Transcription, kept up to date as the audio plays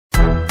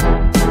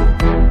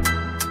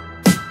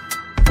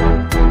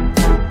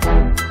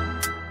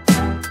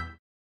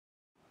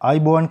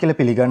අයිබෝන් කියල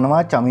පිළිගන්නවා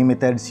චමි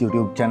මෙතඩ්ස්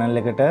YouTube channel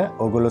එකට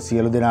ඔගොල්ලෝ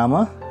සියලු දෙනාම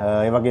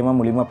ඒ වගේම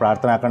මුලින්ම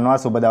ප්‍රාර්ථනා කරනවා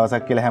සුබ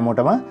දවසක් කියලා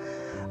හැමෝටම.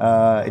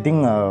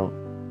 ඉතින්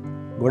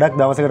ගොඩක්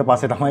දවසකට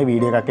පස්සේ තමයි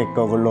වීඩියෝ එකක් එක්ක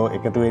ඔගොල්ලෝ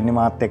එකතු වෙන්නේ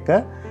මාත් එක්ක.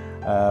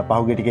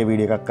 පහුගිය ටිකේ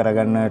වීඩියෝ එකක්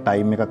කරගන්න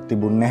ටයිම් එකක්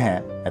තිබුණේ නැහැ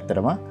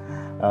ඇත්තටම.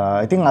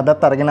 ඉතින්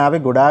අදත් අරගෙන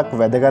ආවේ ගොඩාක්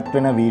වැදගත්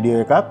වෙන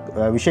වීඩියෝ එකක්.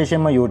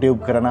 විශේෂයෙන්ම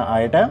YouTube කරන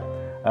අයට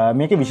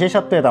මේකේ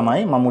විශේෂත්වය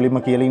තමයි මම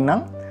මුලින්ම කියලා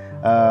ඉන්නම්.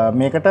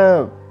 මේකට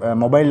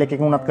මොබයිල්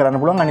එකකින් උනත් කරන්න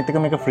පුළුවන්. අනිත් එක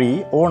මේක ෆ්‍රී.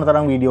 ඕන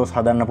තරම් වීඩියෝස්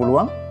හදන්න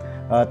පුළුවන්.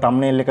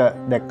 තම්බ්නේල් එක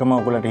දැක්කම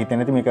ඔයගොල්ලන්ට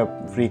හිතෙන්නේ නැති මේක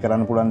ෆ්‍රී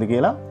කරන්න පුළුවන්ද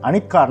කියලා.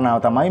 අනිත් කාරණාව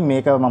තමයි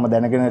මේක මම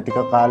දැනගෙන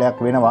ටික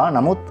කාලයක් වෙනවා.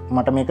 නමුත්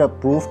මට මේක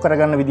ප්‍රූෆ්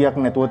කරගන්න විදියක්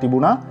නැතුව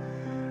තිබුණා.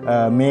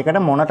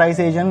 මේකට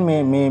මොනටයිසේෂන්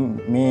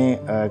මේ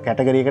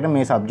කැටගරි එකට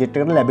මේ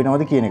සබ්ජෙක්ට් එකට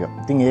ලැබෙනවද කියන එක.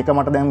 ඉතින් ඒක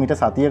මට දැන් මීට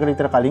සතියකට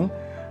විතර කලින්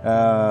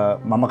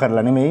මම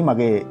කරලා නෙමෙයි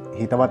මගේ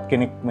හිතවත්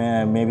කෙනෙක්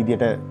මේ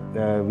විදියට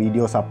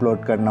වීඩියෝස්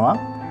අප්ලෝඩ් කරනවා.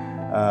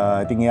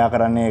 ඉතින් එයා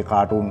කරන්නේ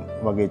කාටුන්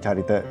වගේ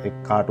චරිත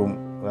කාටුන්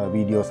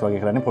වීඩියෝස් වගේ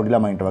කරන්නේ පොඩි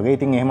ළමයින්ට වගේ.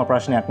 ඉතින් එහෙම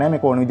ප්‍රශ්නයක් නැහැ.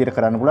 මේක ඕන විදිහට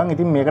කරන්න පුළුවන්.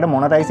 ඉතින් මේකට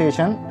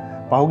මොනටයිසේෂන්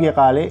පහුගිය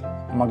කාලේ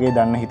මගේ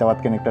දන්න හිතවත්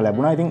කෙනෙක්ට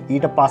ලැබුණා. ඉතින්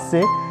ඊට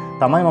පස්සේ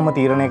තමයි මම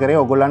තීරණය කරේ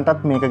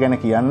ඔයගොල්ලන්ටත් මේක ගැන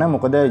කියන්න.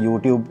 මොකද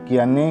YouTube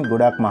කියන්නේ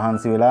ගොඩක්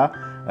මහන්සි වෙලා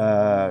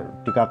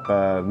ටිකක්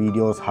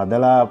වීඩියෝස්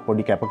හදලා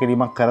පොඩි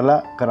කැපකිරීමක්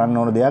කරලා කරන්න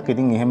ඕන දෙයක්.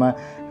 ඉතින් එහෙම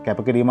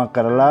කැපකිරීමක්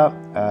කරලා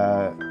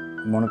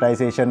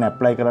මොනටයිසේෂන්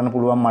ඇප්ලයි කරන්න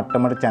පුළුවන්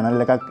මට්ටමට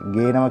channel එකක්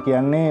ගේනවා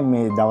කියන්නේ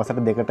මේ දවසට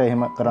දෙකට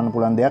එහෙම කරන්න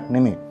පුළුවන් දෙයක්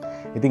නෙමෙයි.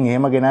 ඉතින්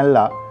එහෙම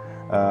ගෙනල්ලා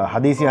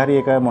හදිසි හරි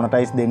එක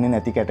මොනටයිස් දෙන්නේ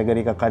නැති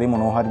කැටගරි එකක් හරි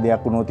මොනවා හරි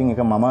දෙයක් වුණොත්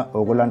ඒක මම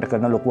ඕගොල්ලන්ට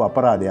කරන ලොකු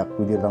අපරාධයක්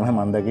විදිහට තමයි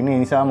මම දකින්නේ.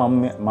 ඒ නිසා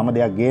මම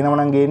දෙයක් ගේනවා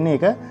නම් ගේන්නේ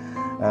ඒක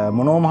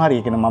මොනෝම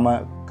හරි කියන මම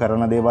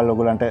කරන දේවල්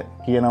ඔයගොල්ලන්ට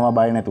කියනවා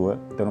බය නැතුව.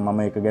 එතන මම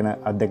ඒක ගැන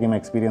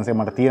අත්දැකීම එක්ස්පීරියන්ස් එක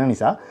මට තියෙන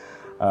නිසා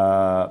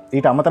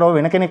ඊට අමතරව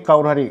වෙන කෙනෙක්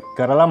කවුරු හරි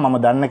කරලා මම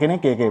දන්න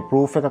කෙනෙක් ඒකේ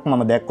ප්‍රූෆ් එකක්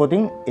මම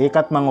දැක්කොතින්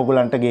ඒකත් මම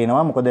ඔයගොල්ලන්ට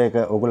ගේනවා. මොකද ඒක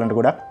ඔයගොල්ලන්ට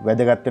ගොඩක්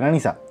වැදගත් වෙන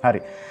නිසා. හරි.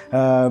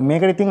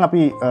 මේකට ඉතින්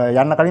අපි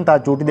යන්න කලින් තා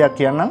චූටි දෙයක්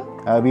කියන්නම්.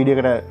 වීඩියෝ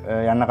එකට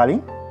යන්න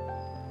කලින්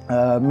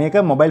මේක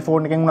මොබයිල්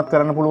ෆෝන් එකෙන් උනත්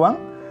කරන්න පුළුවන්.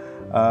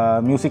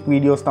 මියුසික්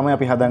වීඩියෝස් තමයි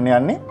අපි හදන්න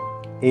යන්නේ.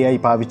 AI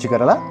පාවිච්චි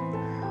කරලා.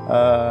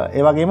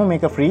 ඒ වගේම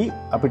මේක ෆ්‍රී.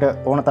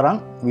 අපිට ඕන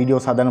තරම්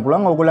වීඩියෝස් හදන්න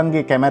පුළුවන්.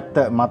 ඔයගොල්ලන්ගේ කැමැත්ත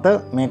මත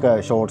මේක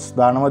ෂෝට්ස්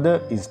දානවද,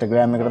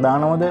 Instagram එකට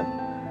දානවද,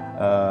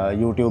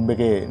 YouTube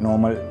එකේ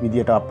normal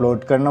විදියට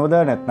අප්ලෝඩ් කරනවද,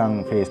 නැත්නම්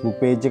Facebook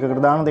page එකකට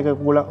දානවද, ඒක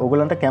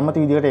ඔයගොල්ලන්ට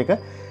කැමති විදියට ඒක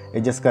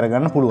adjust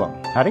කරගන්න පුළුවන්.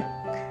 හරි.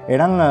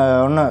 එහෙනම්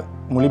ඔන්න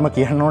මුලින්ම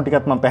කියන්න ඕන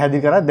ටිකත් මම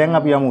පැහැදිලි කරා. දැන්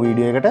අපි යමු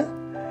වීඩියෝ එකට.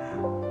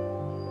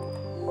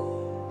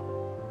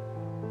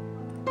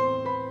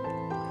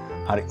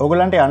 හරි.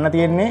 ඔයගොල්ලන්ට යන්න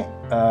තියෙන්නේ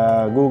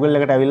Google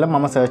එකට ඇවිල්ලා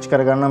මම සර්ච්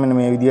කරගන්නවා මෙන්න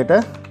මේ විදියට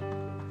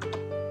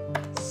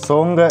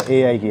song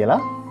AI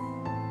කියලා.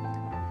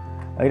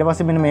 ඊට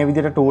පස්සේ මෙන්න මේ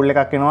විදියට tool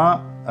එකක් එනවා.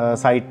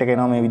 සයිට් එක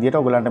එනවා මේ විදියට.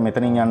 ඔයගොල්ලන්ට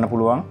මෙතනින් යන්න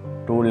පුළුවන්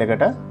tool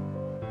එකට.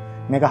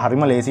 මේක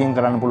හරිම ලේසියෙන්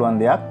කරන්න පුළුවන්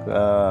දෙයක්.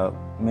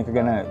 මේක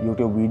ගැන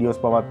YouTube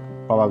වීඩියෝස්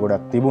පවා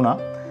ගොඩක් තිබුණා.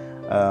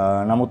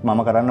 නමුත්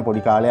මම කරන්න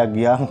පොඩි කාලයක්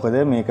ගියා. මොකද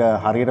මේක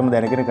හරියටම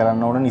දැනගෙන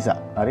කරන්න ඕන නිසා.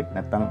 හරි.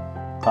 නැත්තම්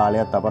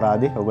කාලයත්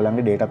අපරාධේ,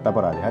 ඔයගොල්ලන්ගේ ඩේටාත්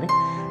අපරාධේ. හරි.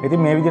 ඉතින්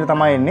මේ විදියට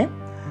තමයි එන්නේ.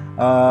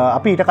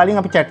 අපි ඊට කලින්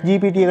අපි chat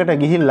GPT එකට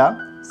ගිහිල්ලා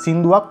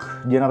සින්දුවක්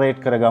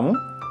ජෙනරේට් කරගමු.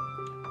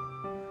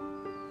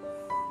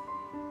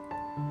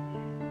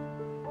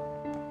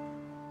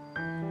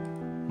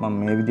 මම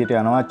මේ විදිහට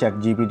යනවා chat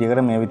GPT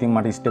එකට. මේ විදිහින්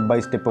මට step by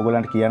step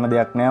ඔයගොල්ලන්ට කියන්න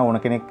දෙයක් නැහැ. ඕන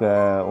කෙනෙක්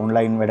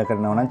online වැඩ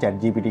කරනවා නම්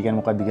chat GPT කියන්නේ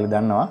මොකක්ද කියලා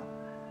දන්නවා.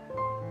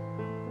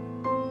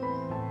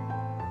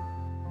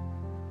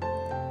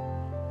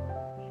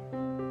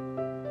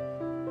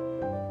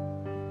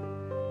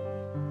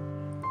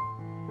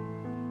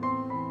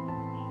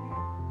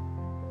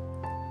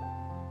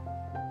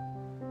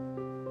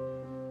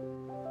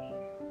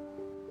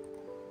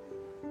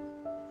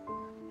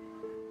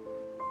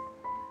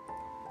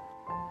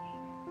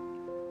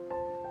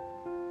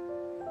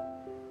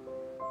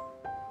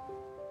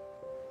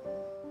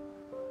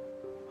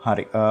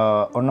 හරි.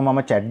 ඔන්න මම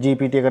chat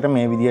GPT එකට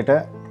මේ විදියට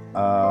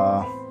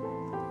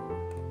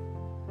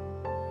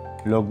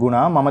ලොග්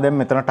වුණා. මම දැන්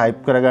මෙතන ටයිප්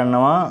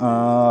කරගන්නවා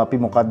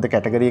අපි මොකක්ද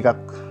කැටගරි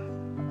එකක්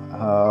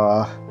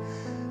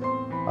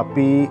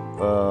අපි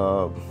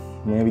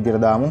මේ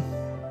විදියට දාමු.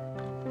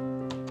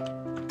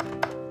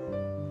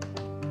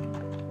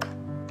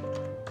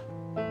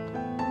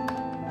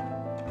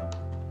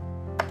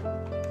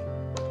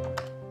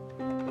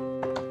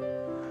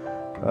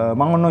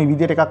 මම ඔන්න ඔය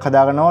විදියට එකක්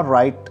හදාගන්නවා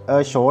write a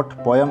short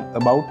poem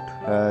about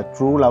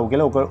true love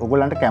කියලා.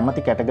 ඔයගොල්ලන්ට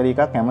කැමති කැටගරි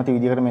එකක් කැමති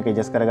විදිහකට මේක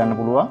adjust කරගන්න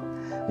පුළුවන්.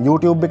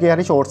 YouTube එකේ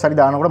හරි shorts හරි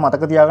දානකොට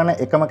මතක තියාගන්න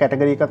එකම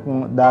කැටගරි එකක්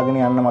දාගෙන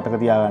යන්න මතක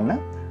තියාගන්න.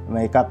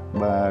 මේකක්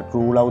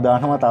true love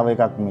දානවා, තව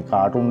එකක් මේ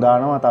cartoon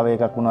දානවා, තව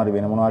එකක් මොනවා හරි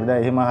වෙන මොනවා හරි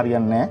දාලා එහෙම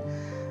හරියන්නේ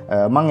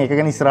නැහැ. මම ඒක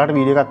ගැන ඉස්සරහට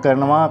වීඩියෝ එකක්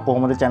කරනවා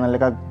කොහොමද channel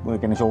එකක්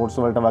ඒ කියන්නේ shorts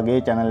වලට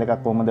වගේ channel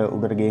එකක් කොහොමද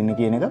උඩට ගේන්නේ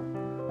කියන එක.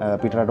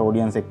 පිටරට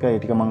ඔඩියන්ස් එක්ක ඒ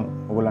ටික මම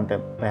ඔයගොල්ලන්ට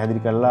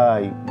පැහැදිලි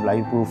කරලා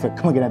ලයිව් ප්‍රූෆ්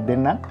එකම ගෙනත්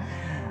දෙන්නම්.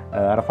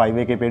 අර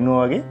 5 එකේ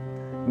පෙන්නුවා වගේ.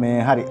 මේ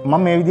හරි.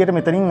 මම මේ විදිහට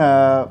මෙතනින්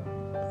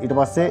ඊට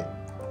පස්සේ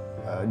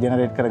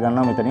ජෙනරේට්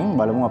කරගන්නවා මෙතනින්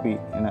බලමු අපි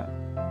එන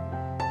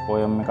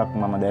පොයම් එකක්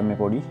මම දැම්මේ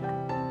පොඩි.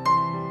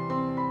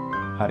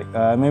 හරි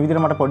මේ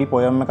විදිහට මට පොඩි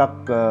පොයම් එකක්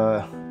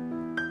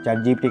chat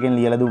GPT එකෙන්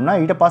ලියලා දුන්නා.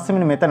 ඊට පස්සේ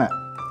මෙන්න මෙතන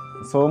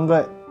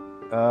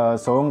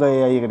song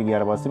AI එකට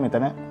ගියාට පස්සේ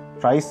මෙතන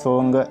try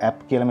song app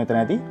කියලා මෙතන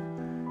ඇති.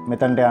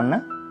 මෙතනට යන්න.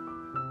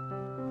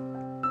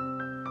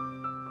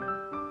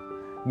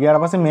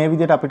 ගියාට පස්සේ මේ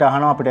විදිහට අපිට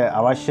අහනවා අපිට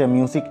අවශ්‍ය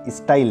music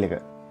style එක.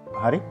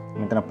 හරි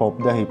මෙතන pop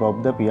ද hip hop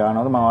ද piano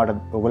ද මම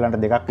ඔයගොල්ලන්ට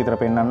දෙකක් විතර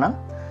පෙන්නන්නම්.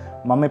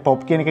 මම මේ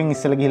pop කියන එකෙන්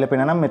ඉස්සෙල්ලා ගිහිල්ලා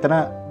පෙන්නනම්. මෙතන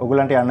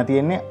ඔයගොල්ලන්ට යන්න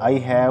තියෙන්නේ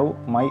I have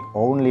my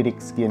own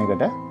lyrics කියන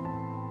එකට.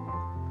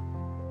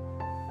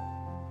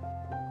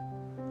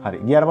 හරි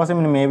ගියාට පස්සේ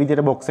මෙන්න මේ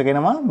විදිහට box එක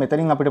එනවා.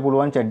 මෙතනින් අපිට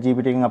පුළුවන් chat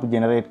GPT එකෙන් අපි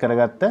generate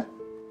කරගත්ත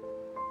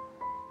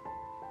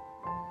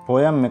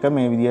poem එක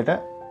මේ විදිහට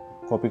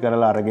copy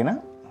කරලා අරගෙන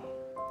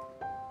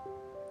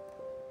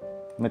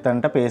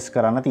මෙතනට paste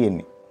කරන්න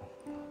තියෙන්නේ.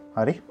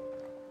 හරි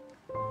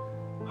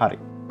හරි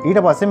ඊට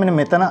පස්සේ මෙන්න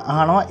මෙතන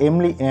අහනවා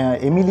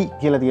එමිලි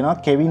කියලා තියෙනවා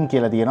කෙවින්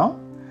කියලා තියෙනවා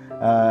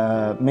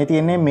මේ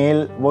තියෙන්නේ මේල්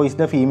වොයිස්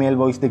ද ෆීමේල්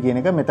වොයිස් ද කියන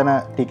එක මෙතන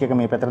ටික එක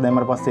මේ පැත්තට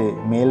දැම්මට පස්සේ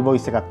මේල්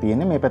වොයිස් එකක්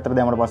තියෙන්නේ මේ පැත්තට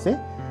දැම්මට පස්සේ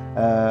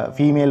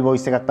ෆීමේල්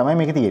වොයිස් එකක් තමයි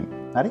මේකේ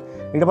තියෙන්නේ හරි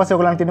ඊට පස්සේ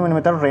ඔයගලන්ට තියෙන්නේ මෙන්න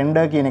මෙතන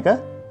රෙන්ඩර් කියන එක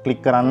ක්ලික්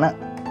කරන්න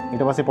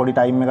ඊට පස්සේ පොඩි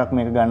ටයිම් එකක්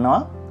මේක ගන්නවා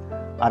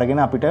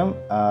අරගෙන අපිට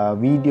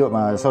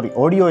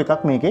ඔඩියෝ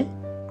එකක් මේකේ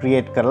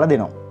ක්‍රියේට් කරලා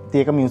දෙනවා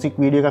ඉතින් ඒක මියුසික්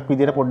වීඩියෝ එකක්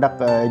විදිහට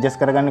පොඩ්ඩක්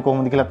ඇඩ්ජස්ට් කරගන්නේ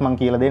කොහොමද කියලාත් මම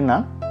කියලා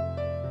දෙන්නම්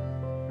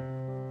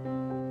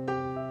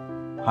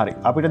හරි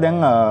අපිට දැන්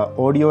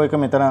ඔඩියෝ එක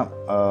මෙතන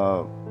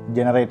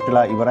ජෙනරේට්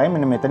වෙලා ඉවරයි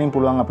මෙන්න මෙතනින්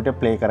පුළුවන් අපිට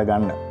ප්ලේ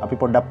කරගන්න අපි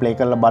පොඩ්ඩක් ප්ලේ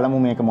කරලා බලමු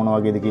මේක මොන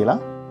වගේද කියලා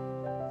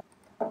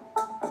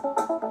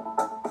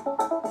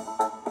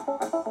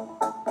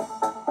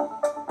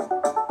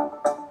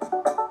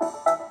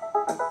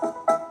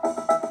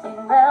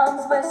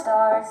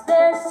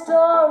Their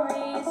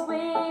stories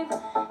weave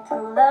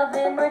through love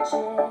and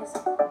riches.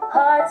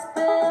 Hearts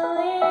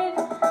believe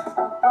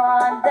a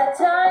bond that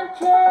time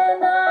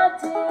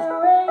cannot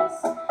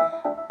erase.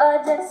 A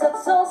dance of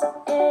souls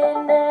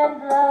in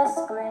endless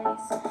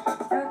grace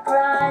through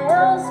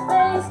trials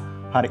space.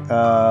 හරි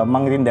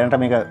මම ඉතින් දැනට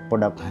මේක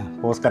පොඩ්ඩක්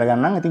පෝස්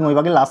කරගන්නම්. ඉතින් ওই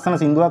වගේ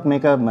ලස්සන සින්දුවක්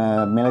මේක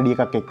මෙලඩි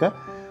එකක් එක්ක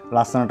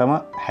ලස්සනටම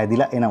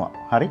හැදිලා එනවා.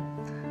 හරි.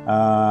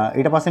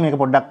 ඊට පස්සේ මේක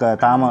පොඩ්ඩක්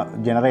තාම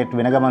ජෙනරේට්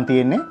වෙන ගමන්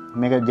තියෙන්නේ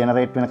මේක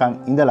ජෙනරේට් වෙනකන්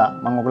ඉඳලා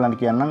මම ඔයගලන්ට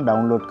කියන්නම්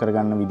ඩවුන්ලෝඩ්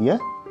කරගන්න විදිය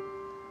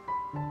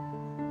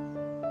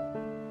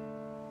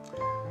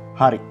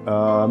හරි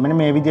මෙන්න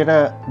මේ විදියට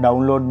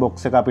ඩවුන්ලෝඩ්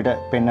බොක්ස් එක අපිට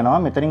පෙන්නනවා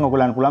මෙතනින්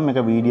ඔයගලන්ට පුළුවන්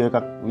මේක වීඩියෝ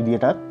එකක්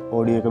විදියටත්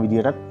ඔඩියෝ එක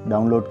විදියටත්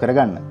ඩවුන්ලෝඩ්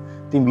කරගන්න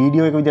ඉතින්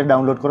වීඩියෝ එක විදියට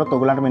ඩවුන්ලෝඩ් කරොත්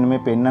ඔයගලන්ට මෙන්න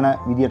මේ පෙන්නන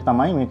විදියට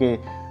තමයි මේකේ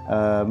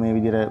මේ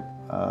විදියට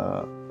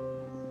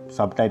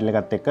සබ්ටයිටල්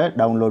එකත් එක්ක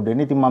ඩවුන්ලෝඩ්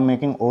වෙන්නේ. ඉතින් මම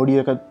මේකෙන්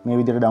ඔඩියෝ එක මේ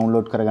විදිහට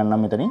ඩවුන්ලෝඩ්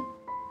කරගන්නම් මෙතනින්.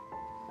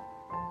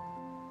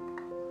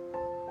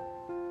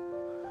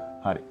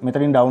 හරි.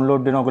 මෙතනින්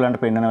ඩවුන්ලෝඩ් වෙන ඔයගලන්ට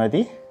පෙන්නනවා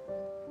ඇති.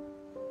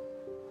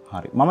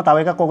 හරි. මම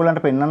තව එකක්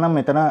ඔයගලන්ට පෙන්නන්නම්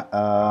මෙතන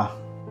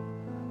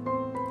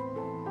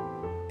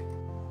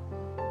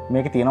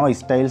මේකේ තියෙනවා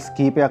ස්ටයිල්ස්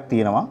කීපයක්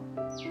තියෙනවා.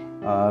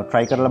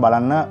 try කරලා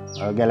බලන්න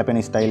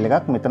ගැලපෙන ස්ටයිල්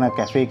එකක්. මෙතන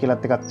කැෆේ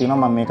කියලාත් එකක්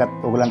තියෙනවා. මම මේකත්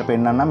ඔයගලන්ට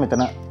පෙන්නන්නම්.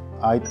 මෙතන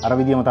ආයිත් අර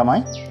විදියම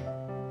තමයි.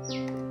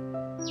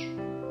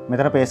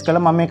 මෙතන පේස්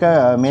කළා මම මේක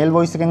මේල්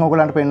වොයිස් එකෙන්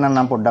ඔයගලන්ට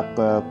පෙන්නන්නම් පොඩ්ඩක්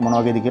මොන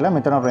වගේද කියලා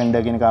මෙතන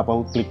රෙන්ඩර් කියන එක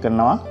ආපහු ක්ලික්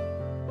කරනවා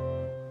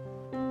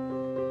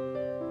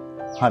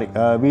හරි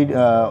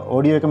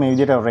ඔඩියෝ එක මේ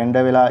විදිහට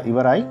රෙන්ඩර් වෙලා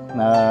ඉවරයි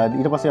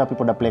ඊට පස්සේ අපි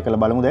පොඩ්ඩක් ප්ලේ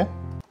කරලා බලමු දැන්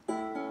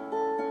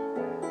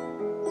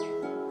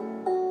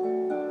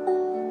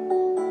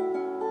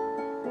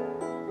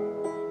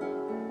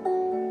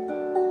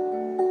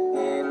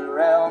In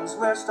realms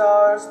where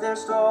stars their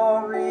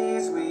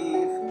stories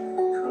weave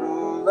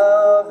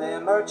love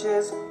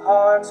emerges,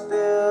 hearts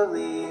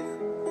believe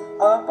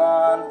a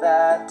bond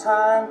that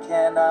time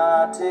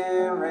cannot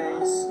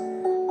erase.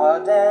 A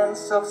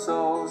dance of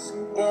souls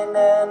in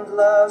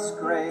endless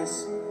grace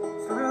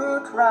through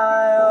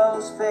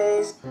trials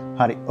faced.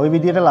 හරි ওই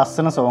විදිහට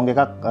ලස්සන සෝංග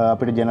එකක්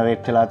අපිට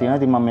ජෙනරේට් වෙලා තියෙනවා.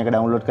 ඉතින් මම මේක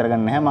ඩවුන්ලෝඩ්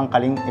කරගන්න නැහැ. මම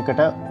කලින්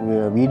එකට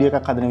වීඩියෝ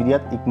එකක් හදන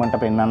විදිහත් ඉක්මනට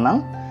පෙන්නන්නම්.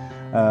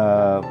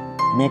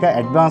 මේක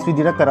ඇඩ්වාන්ස්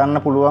විදිහට කරන්න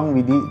පුළුවන්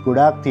විදි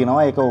ගොඩාක්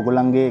තියෙනවා ඒක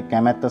ඔයගොල්ලන්ගේ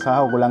කැමැත්ත සහ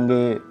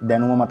ඔයගොල්ලන්ගේ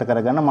දැනුම මත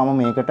කරගන්න මම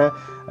මේකට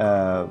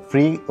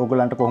ෆ්‍රී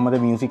ඔයගොල්ලන්ට කොහොමද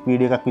මියුසික්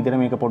වීඩියෝ එකක් විතර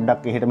මේක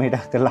පොඩ්ඩක් එහෙට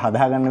මෙහෙට කරලා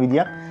හදාගන්න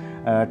විදියක්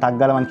ටග්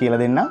ගාලා මම කියලා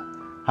දෙන්නම්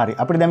හරි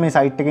අපිට දැන් මේ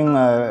සයිට් එකෙන්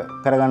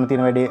කරගන්න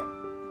තියෙන වැඩේ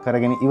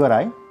කරගෙන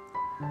ඉවරයි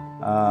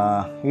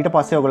ඊට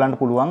පස්සේ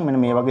ඔයගොල්ලන්ට පුළුවන් මෙන්න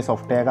මේ වගේ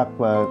software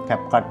එකක්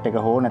CapCut එක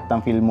හෝ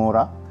නැත්නම්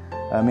Filmora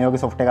මේ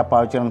වගේ software එකක්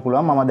පාවිච්චි කරන්න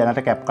පුළුවන් මම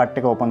දැනට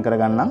CapCut එක ඕපන්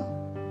කරගන්නම්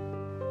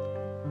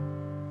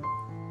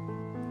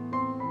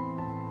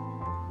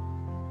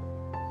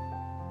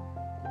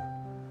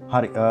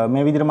හරි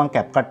මේ විදිහට මම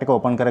CapCut එක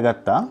ඕපන්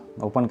කරගත්තා.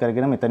 ඕපන්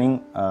කරගෙන මෙතනින්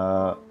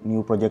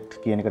new project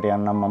කියන එකට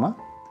යන්නම් මම.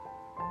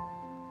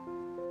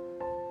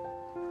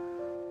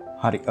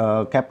 හරි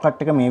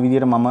CapCut එක මේ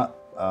විදිහට මම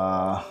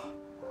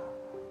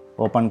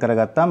ඕපන්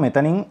කරගත්තා.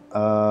 මෙතනින්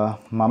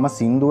මම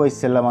සින්දුව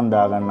ඉස්සෙල්ලා මම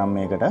දාගන්නම්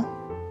මේකට.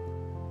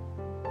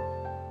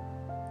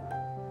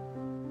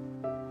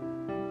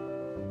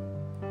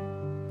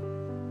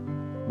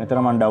 මෙතන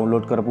මම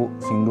ඩවුන්ලෝඩ් කරපු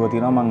සින්දුව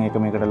තියෙනවා මම ඒක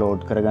මේකට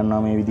ලෝඩ් කරගන්නවා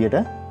මේ විදියට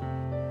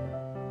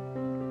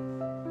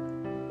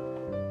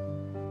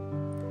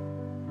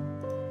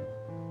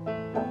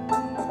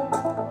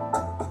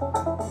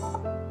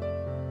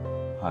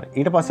හරි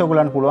ඊට පස්සේ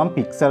ඔයගලන්ට පුළුවන්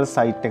පික්සල්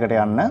සයිට් එකට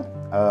යන්න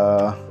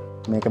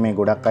මේක මේ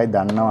ගොඩක් අය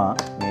දන්නවා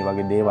මේ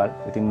වගේ දේවල්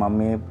ඉතින් මම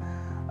මේ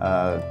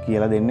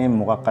කියලා දෙන්නේ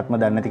මොකක්වත්ම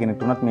දන්නේ නැති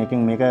කෙනෙක් උනත්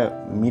මේකෙන් මේක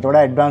මීට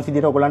වඩා ඇඩ්වාන්ස්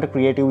විදිහට ඔයගලන්ට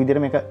ක්‍රියේටිව්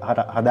විදිහට මේක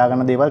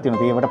හදාගන්න දේවල්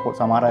තියෙනවා. ඒවට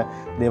සමහර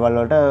දේවල්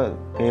වලට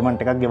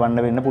පේමන්ට් එකක් ගෙවන්න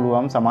වෙන්න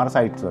පුළුවන් සමහර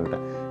සයිට්ස් වලට.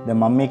 දැන්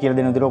මම මේ කියලා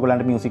දෙන විදිහට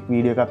ඔයගලන්ට මියුසික්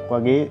වීඩියෝ එකක්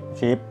වගේ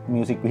ෂේප්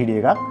මියුසික්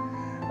වීඩියෝ එකක්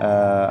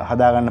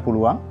හදාගන්න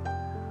පුළුවන්.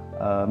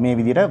 මේ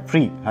විදිහට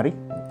ෆ්‍රී. හරි.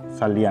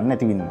 සල්ලි යන්නේ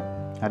නැති වෙන්න.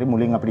 හරි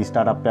මුලින් අපිට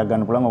ස්ටාර්ට් එකක්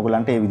ගන්න පුළුවන්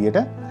ඔයගලන්ට ඒ විදිහට.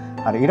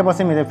 හරි ඊට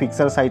පස්සේ මෙතන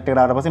පික්සල් සයිට්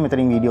එකට ආවට පස්සේ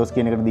මෙතනින් වීඩියෝස්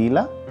කියන එකට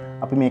දීලා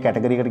අපි මේ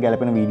කැටගරි එකට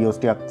ගැලපෙන වීඩියෝස්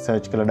ටිකක්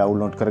සර්ච් කරලා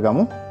ඩවුන්ලෝඩ්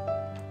කරගමු.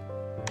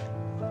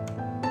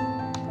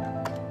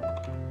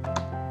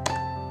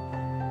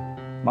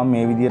 මම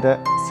මේ විදිහට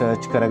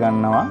සර්ච්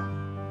කරගන්නවා.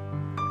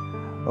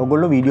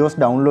 ඔයගොල්ලෝ වීඩියෝස්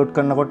ඩවුන්ලෝඩ්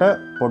කරනකොට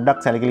පොඩ්ඩක්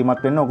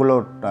සැලකිලිමත් වෙන්න. ඔයගොල්ලෝ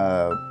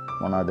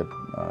මොනවාද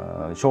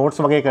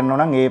ෂෝට්ස් වගේ කරනවා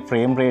නම් ඒ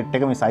ෆ්‍රේම් රේට්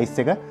එක මේ සයිස්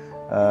එක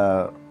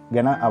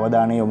ගැන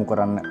අවධානය යොමු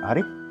කරන්න.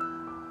 හරි.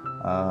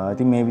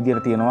 ඉතින් මේ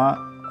විදිහට තියෙනවා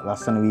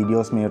ලස්සන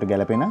වීඩියෝස් මේකට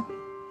ගැලපෙන.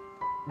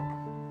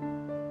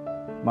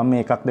 මම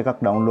මේ එකක් දෙකක්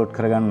ඩවුන්ලෝඩ්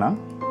කරගන්නම්.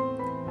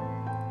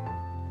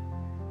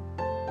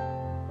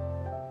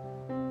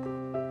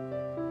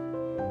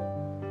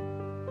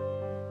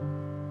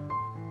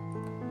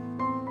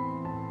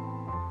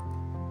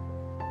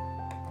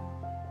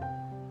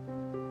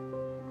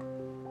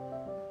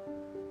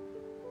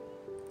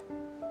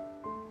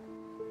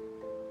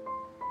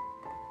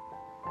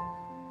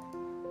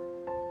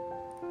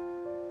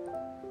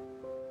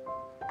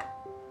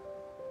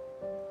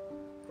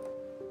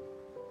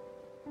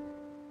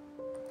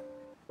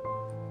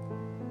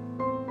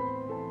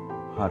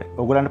 හරි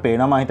ඔයගලන්ට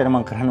පේනවා මම හිතන්නේ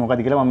මම කරන්නේ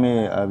මොකද කියලා මම මේ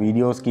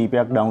වීඩියෝස්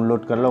කීපයක්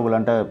ඩවුන්ලෝඩ් කරලා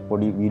ඔයගලන්ට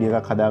පොඩි වීඩියෝ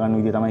එකක් හදාගන්න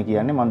විදිය තමයි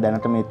කියන්නේ මම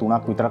දැනට මේ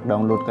 3ක් විතරක්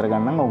ඩවුන්ලෝඩ්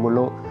කරගන්නම්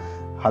ඔයගොල්ලෝ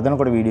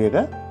හදනකොට වීඩියෝ එක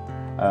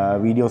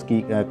වීඩියෝස්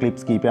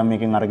ක්ලිප්ස් කීපයක්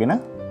මේකෙන් අරගෙන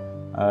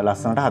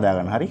ලස්සනට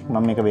හදාගන්න හරි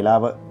මම මේක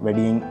වෙලාව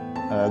වැඩියෙන්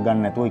ගන්න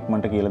නැතුව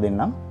ඉක්මනට කියලා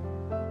දෙන්නම්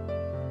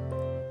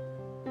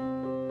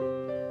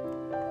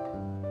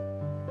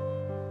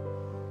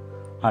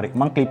හරි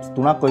මම ක්ලිප්ස්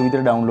 3ක් ওই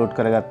විදිහට ඩවුන්ලෝඩ්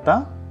කරගත්තා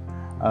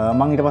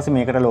මම ඊට පස්සේ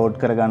මේකට ලෝඩ්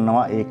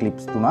කරගන්නවා ඒ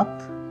ක්ලිප්ස්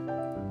 3ක්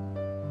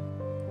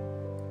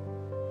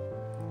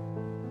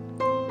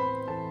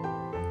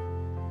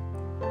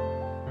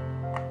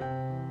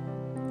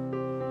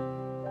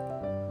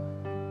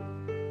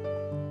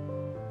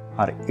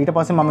හරි ඊට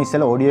පස්සේ මම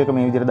ඉස්සෙල්ලා ඔඩියෝ එක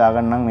මේ විදිහට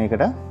දාගන්නම්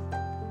මේකට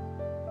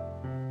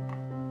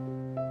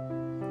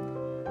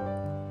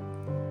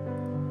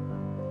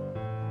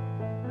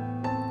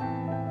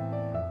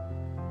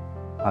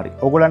හරි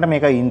ඔයගොල්ලන්ට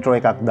මේක ඉන්ට්‍රෝ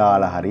එකක්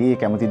දාලා හරි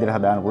කැමති විදිහට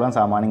හදාන්න පුළුවන්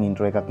සාමාන්‍යයෙන්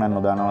ඉන්ට්‍රෝ එකක් නම්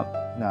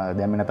නොදානවා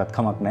දැම්මේ නැතත්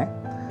කමක් නැහැ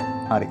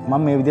හරි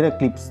මම මේ විදිහට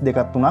ක්ලිප්ස් දෙකක්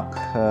තුනක්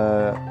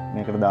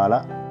මේකට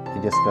දාලා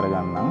ඇඩ්ජස්ට්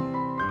කරගන්නම්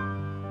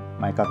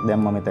මම එකක්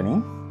දැම්මා මෙතනින්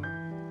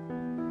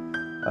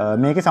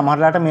මේකේ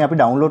සමහරලාට මේ අපි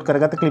ඩවුන්ලෝඩ්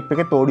කරගත්ත ක්ලිප්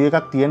එකේ ඔඩියෝ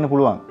එකක් තියෙන්න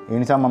පුළුවන් ඒ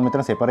නිසා මම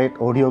මෙතන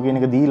සෙපරේට් ඔඩියෝ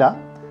කියන එක දීලා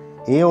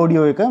ඒ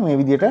ඔඩියෝ එක මේ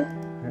විදිහට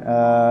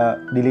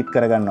ඩිලීට්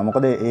කරගන්නවා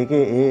මොකද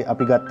ඒකේ ඒ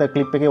අපි ගත්ත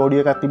ක්ලිප් එකේ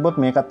ඔඩියෝ එකක් තිබ්බොත්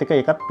මේකත් එක්ක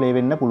ඒකත් ප්ලේ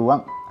වෙන්න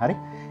පුළුවන් හරි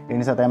ඒ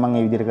නිසා තමයි මම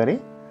මේ විදිහට කරේ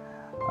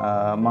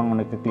මම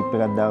මොන එක ක්ලිප්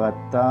එකක්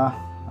දාගත්තා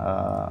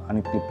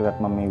අනිත් ක්ලිප්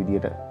එකත් මම මේ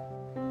විදිහට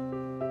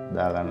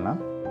දාගන්නම්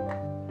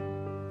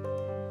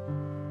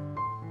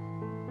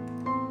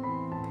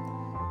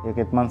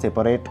ඒකෙත් මම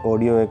සෙපරේට්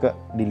ඔඩියෝ එක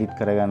ඩිලීට්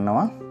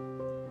කරගන්නවා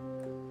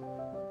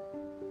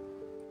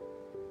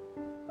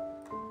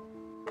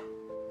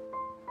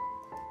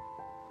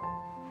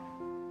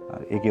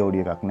ඒකේ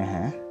ඔඩියෝ එකක්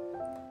නැහැ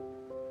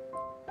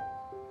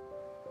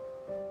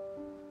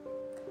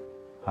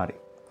හරි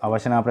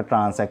අවශ්‍ය නම් අපිට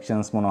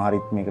ට්‍රාන්සැක්ෂන්ස් මොනවා හරි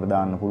මේකට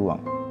දාන්න පුළුවන්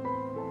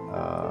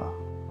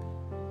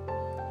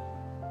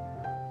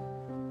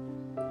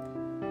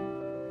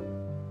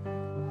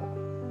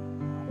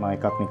මම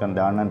එකක් නිකන්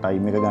දාන්නම්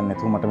ටයිම් එක ගන්න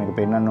නැතුව මට මේක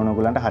පෙන්වන්න ඕන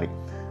ඔයගලන්ට හරි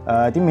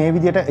ඉතින් මේ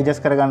විදිහට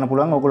ඇඩ්ජස්ට් කරගන්න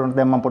පුළුවන් ඔයගලන්ට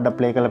දැන් මම පොඩ්ඩක්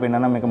ප්ලේ කරලා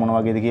පෙන්නන්නම් මේක මොන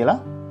වගේද කියලා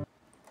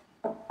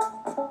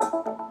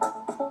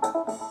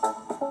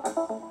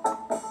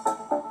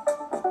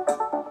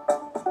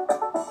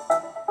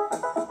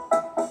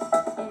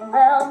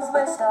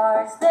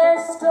Their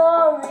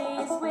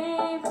stories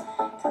weave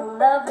through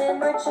love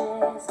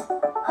emerges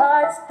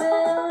hearts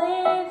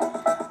believe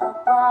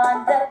upon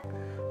that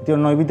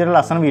ඉතින් ඔය විදිහට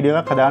ලස්සන වීඩියෝ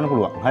එකක් හදාන්න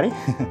පුළුවන් හරි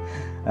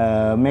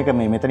මේක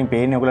මේ මෙතනින්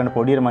පේන්නේ ඔයගලන්ට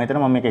පොඩියට මම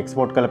හිතනවා මම මේක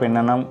එක්ස්පෝර්ට් කරලා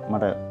පෙන්නන්නම්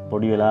මට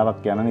පොඩි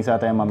වෙලාවක් යන නිසා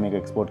තමයි මම මේක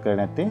එක්ස්පෝර්ට් කරේ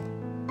නැත්තේ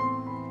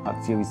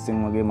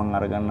 720න් වගේ මම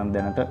අරගන්නම්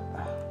දැනට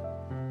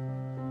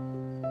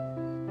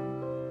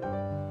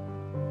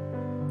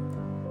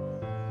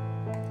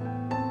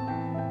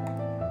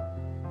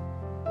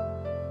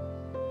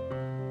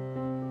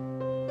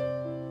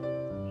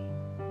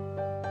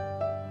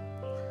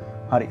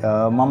හරි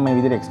මම මේ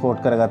විදිහට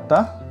එක්ස්පෝර්ට් කරගත්තා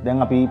දැන්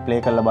අපි ප්ලේ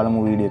කරලා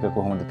බලමු වීඩියෝ එක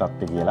කොහොමද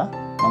තත්ත්වය කියලා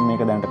මම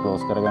මේක දැනට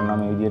ක්ලෝස් කරගන්නවා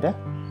මේ විදිහට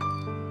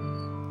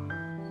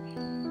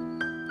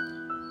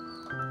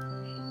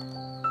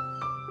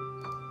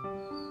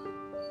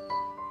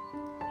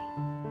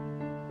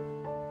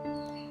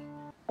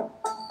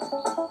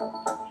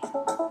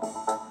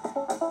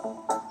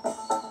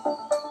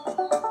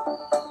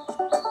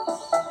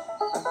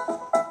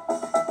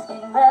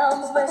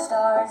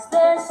stars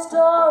their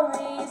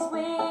stories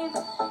weave.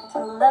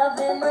 True love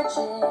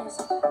emerges,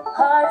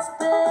 hearts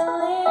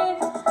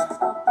believe.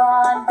 A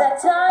bond that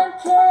time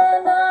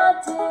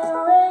cannot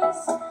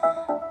erase.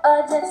 A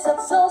dance of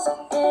souls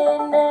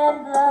in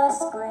endless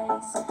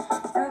grace.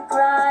 Through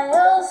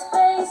trials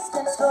faced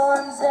and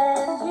storms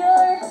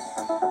endured.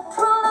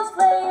 True love's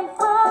flame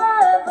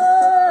forever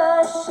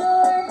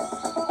assured.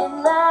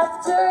 In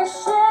laughter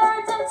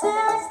shared and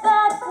tears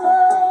that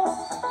glow.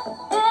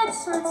 Its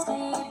roots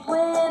deep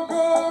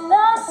within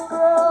us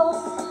grow.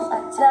 A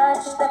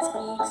touch that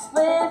speaks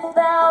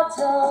without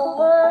a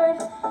word.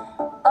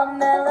 A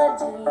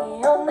melody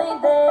only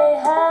they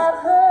have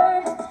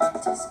heard.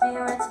 Two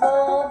spirits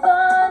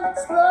woven,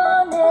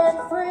 strong and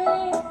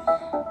free.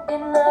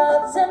 In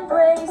love's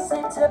embrace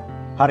eternal.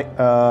 හරි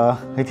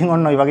ඉතින්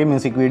ඔන්න ඔය වගේ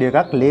music video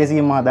එකක්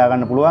ලේසියෙන්ම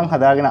හදාගන්න පුළුවන්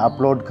හදාගෙන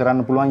අප්ලෝඩ්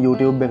කරන්න පුළුවන්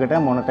YouTube එකට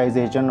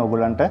මොනටයිසේෂන්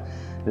ඔයගලන්ට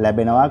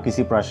ලැබෙනවා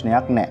කිසි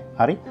ප්‍රශ්නයක් නැහැ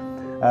හරි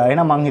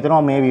එහෙනම් මම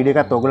හිතනවා මේ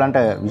වීඩියෝ එකත් ඔයගලන්ට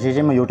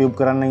විශේෂයෙන්ම YouTube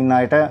කරන්න ඉන්න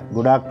අයට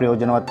ගොඩාක්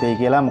ප්‍රයෝජනවත් වෙයි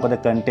කියලා මොකද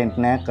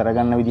කන්ටෙන්ට් නැහැ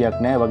කරගන්න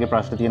විදියක් නැහැ වගේ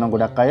ප්‍රශ්න තියෙනවා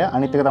ගොඩක් අය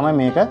අනිත් එක තමයි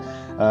මේක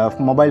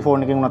මොබයිල්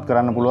ෆෝන් එකකින් උනත්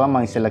කරන්න පුළුවන්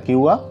මම ඉස්සෙල්ලා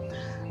කිව්වා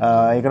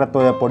ඒකටත්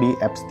ඔය පොඩි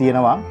ඇප්ස්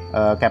තියෙනවා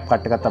කැප්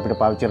කට් එකත් අපිට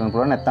පාවිච්චි කරන්න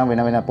පුළුවන් නැත්නම්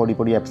වෙන වෙන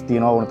පොඩි ඇප්ස්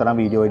තියෙනවා ඕන තරම්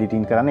වීඩියෝ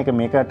එඩිටින් කරන්න ඒක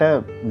මේකට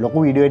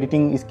ලොකු වීඩියෝ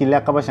එඩිටින් ස්කිල්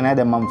එකක් අවශ්‍ය නැහැ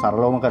දැන් මම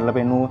සරලවම කරලා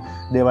පෙන්නු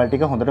දේවල්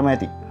ටික හොඳටම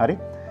ඇති හරි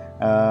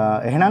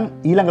එහෙනම්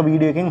ඊළඟ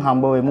වීඩියෝ එකෙන්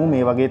හම්බ වෙමු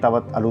මේ වගේ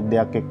තවත් අලුත්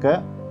දෙයක් එක්ක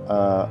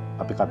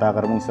අපි කතා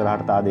කරමු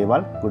ඉස්සරහට තා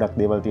දේවල් ගොඩක්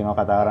දේවල් තියෙනවා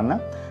කතා කරන්න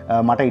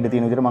මට ඉඩ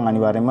තියෙන විදිහට මම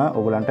අනිවාර්යයෙන්ම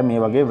ඔයගලන්ට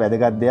මේ වගේ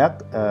වැදගත්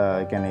දෙයක්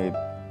ඒ කියන්නේ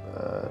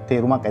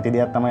තේරුමක් ඇති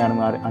දෙයක් තමයි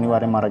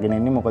අනිවාර්යයෙන්ම අරගෙන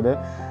ඉන්නේ මොකද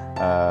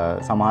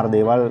සමහර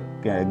දේවල්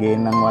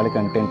ගේන්නන් වාලේ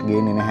කන්ටෙන්ට්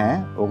ගේන්නේ නැහැ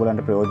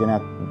ඕගලන්ට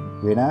ප්‍රයෝජනයක්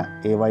වෙන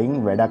ඒ වයින්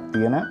වැඩක්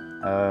තියෙන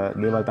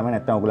දේවල් තමයි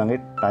නැත්නම් ඕගලන්ගේ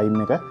ටයිම්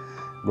එක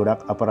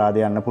ගොඩක් අපරාධ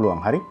යන්න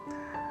පුළුවන් හරි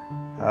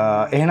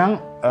එහෙනම්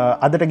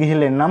අදට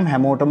ගිහිල්ලා එන්නම්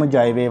හැමෝටම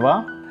ජය වේවා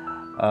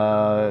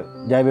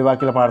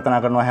කියලා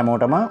ප්‍රාර්ථනා කරනවා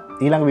හැමෝටම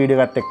ඊළඟ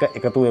වීඩියෝ එකත් එක්ක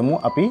එකතු වෙමු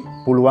අපි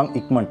පුළුවන්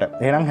ඉක්මනට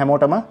එහෙනම්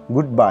හැමෝටම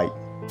good bye